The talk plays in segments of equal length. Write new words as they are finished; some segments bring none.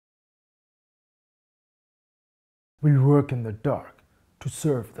We work in the dark to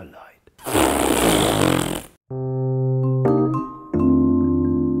serve the light.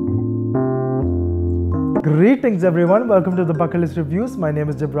 Greetings everyone, welcome to the Bucket List Reviews. My name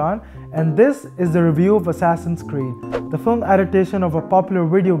is Gibran and this is the review of Assassin's Creed, the film adaptation of a popular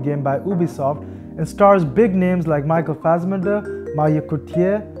video game by Ubisoft and stars big names like Michael Fassbender, Maya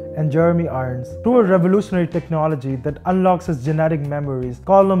Courtier, and Jeremy Irons. Through a revolutionary technology that unlocks his genetic memories,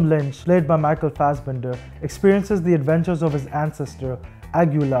 Colm Lynch, played by Michael Fassbender, experiences the adventures of his ancestor,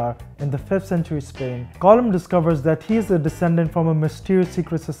 Aguilar, in the 5th century Spain. Colm discovers that he is a descendant from a mysterious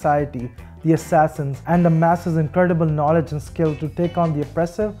secret society, the Assassins, and amasses incredible knowledge and skill to take on the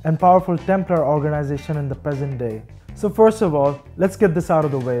oppressive and powerful Templar organization in the present day. So first of all, let's get this out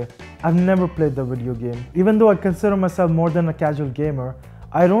of the way. I've never played the video game. Even though I consider myself more than a casual gamer,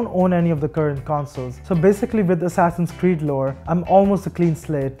 I don't own any of the current consoles. So basically with Assassin's Creed lore, I'm almost a clean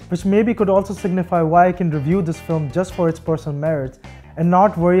slate, which maybe could also signify why I can review this film just for its personal merits and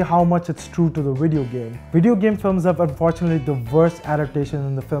not worry how much it's true to the video game. Video game films have unfortunately the worst adaptation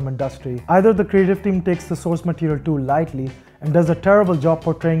in the film industry. Either the creative team takes the source material too lightly and does a terrible job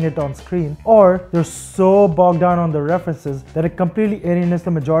portraying it on screen, or they're so bogged down on the references that it completely alienates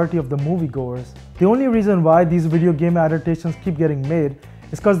the majority of the moviegoers. The only reason why these video game adaptations keep getting made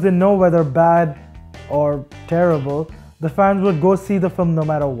is because they know whether bad or terrible, the fans would go see the film no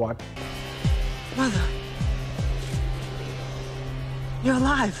matter what. Mother, you're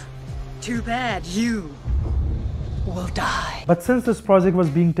alive. Too bad you will die. But since this project was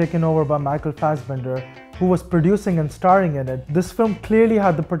being taken over by Michael Fassbender, who was producing and starring in it, this film clearly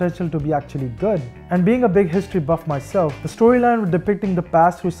had the potential to be actually good. And being a big history buff myself, the storyline depicting the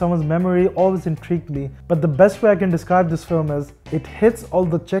past through someone's memory always intrigued me, but the best way I can describe this film is, it hits all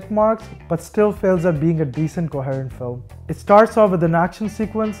the check marks, but still fails at being a decent, coherent film. It starts off with an action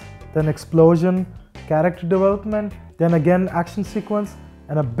sequence, then explosion, character development, then again action sequence,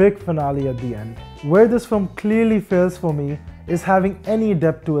 and a big finale at the end. Where this film clearly fails for me is having any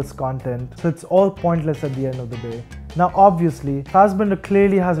depth to its content, so it's all pointless at the end of the day. Now obviously, Fassbender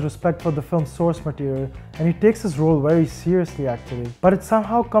clearly has respect for the film's source material and he takes his role very seriously actually, but it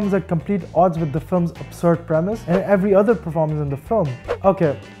somehow comes at complete odds with the film's absurd premise and every other performance in the film.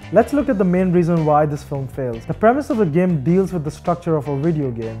 Okay, let's look at the main reason why this film fails. The premise of the game deals with the structure of a video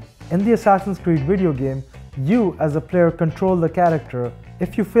game. In the Assassin's Creed video game, you as a player control the character.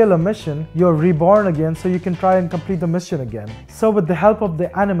 If you fail a mission, you're reborn again so you can try and complete the mission again. So with the help of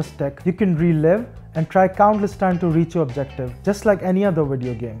the Animus tech, you can relive and try countless times to reach your objective, just like any other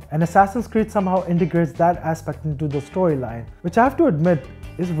video game. And Assassin's Creed somehow integrates that aspect into the storyline, which I have to admit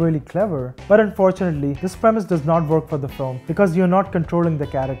is really clever. But unfortunately, this premise does not work for the film because you're not controlling the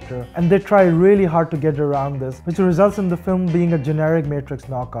character, and they try really hard to get around this, which results in the film being a generic Matrix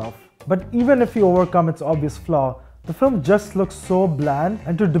knockoff. But even if you overcome its obvious flaw, the film just looks so bland,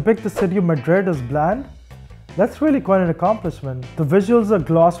 and to depict the city of Madrid as bland, that's really quite an accomplishment. The visuals are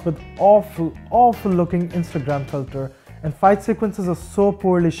glossed with awful looking Instagram filter, and fight sequences are so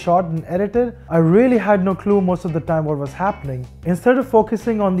poorly shot and edited, I really had no clue most of the time what was happening. Instead of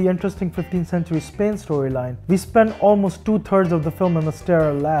focusing on the interesting 15th century Spain storyline, we spend almost 2/3 of the film in the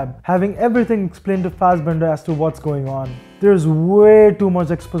sterile lab, having everything explained to Fassbender as to what's going on. There's way too much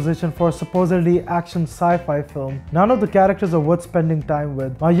exposition for a supposedly action sci-fi film. None of the characters are worth spending time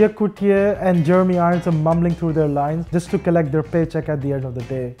with. Maya Courtier and Jeremy Irons are mumbling through their lines just to collect their paycheck at the end of the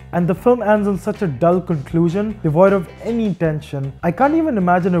day. And the film ends on such a dull conclusion, devoid of any tension. I can't even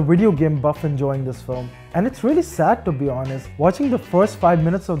imagine a video game buff enjoying this film. And it's really sad, to be honest. Watching the first 5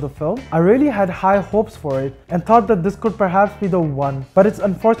 minutes of the film, I really had high hopes for it and thought that this could perhaps be the one, but it's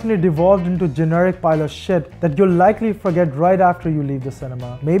unfortunately devolved into a generic pile of shit that you'll likely forget right after you leave the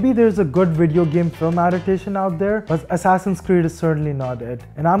cinema. Maybe there's a good video game film adaptation out there, but Assassin's Creed is certainly not it.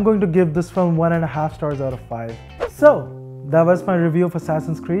 And I'm going to give this film 1.5 stars out of 5. So, that was my review of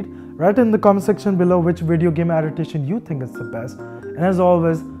Assassin's Creed. Write in the comment section below which video game adaptation you think is the best. And as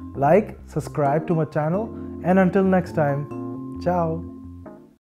always, like, subscribe to my channel, and until next time, ciao.